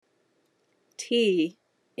Tea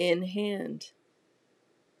in hand.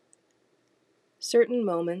 Certain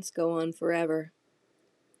moments go on forever.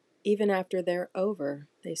 Even after they're over,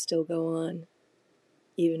 they still go on.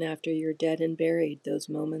 Even after you're dead and buried, those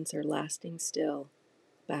moments are lasting still,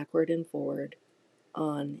 backward and forward,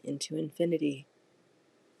 on into infinity.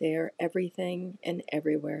 They are everything and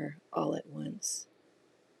everywhere all at once.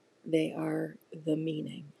 They are the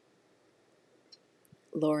meaning.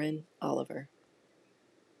 Lauren Oliver.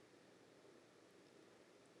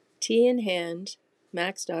 Tea in hand,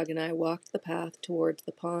 Mac's dog and I walked the path towards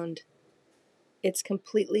the pond. It's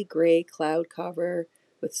completely gray cloud cover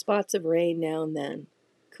with spots of rain now and then.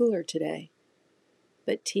 Cooler today.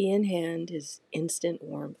 But tea in hand is instant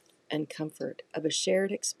warmth and comfort of a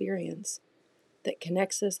shared experience that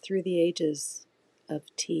connects us through the ages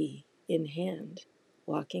of tea in hand,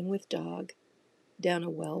 walking with dog down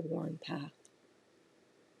a well-worn path.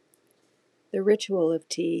 The ritual of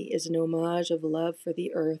tea is an homage of love for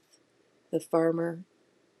the earth, the farmer,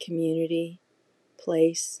 community,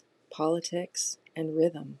 place, politics, and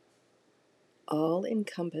rhythm, all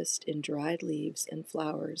encompassed in dried leaves and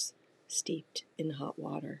flowers steeped in hot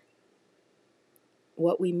water.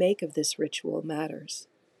 What we make of this ritual matters.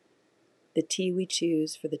 The tea we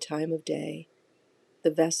choose for the time of day,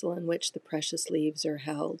 the vessel in which the precious leaves are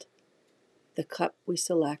held, the cup we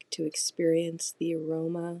select to experience the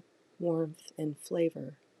aroma, warmth, and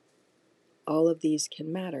flavor. All of these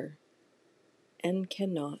can matter and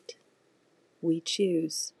cannot. We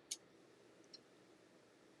choose.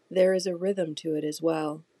 There is a rhythm to it as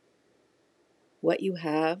well. What you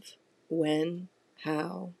have, when,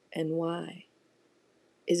 how, and why.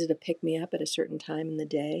 Is it a pick-me-up at a certain time in the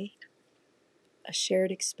day? A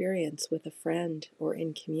shared experience with a friend or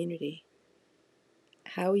in community?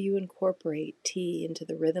 How you incorporate tea into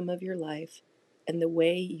the rhythm of your life and the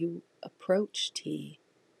way you approach tea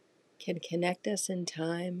can connect us in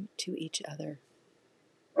time to each other.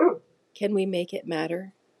 Can we make it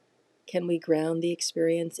matter? Can we ground the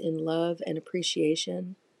experience in love and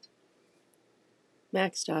appreciation?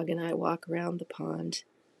 Mac's dog and I walk around the pond,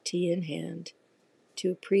 tea in hand,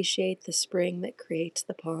 to appreciate the spring that creates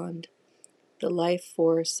the pond, the life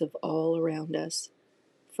force of all around us,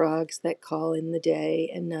 frogs that call in the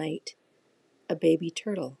day and night, a baby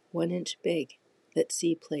turtle 1 inch big that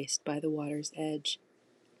See placed by the water's edge,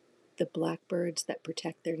 the blackbirds that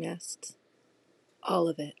protect their nests, all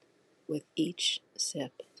of it with each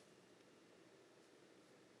sip.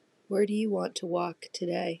 Where do you want to walk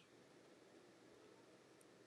today?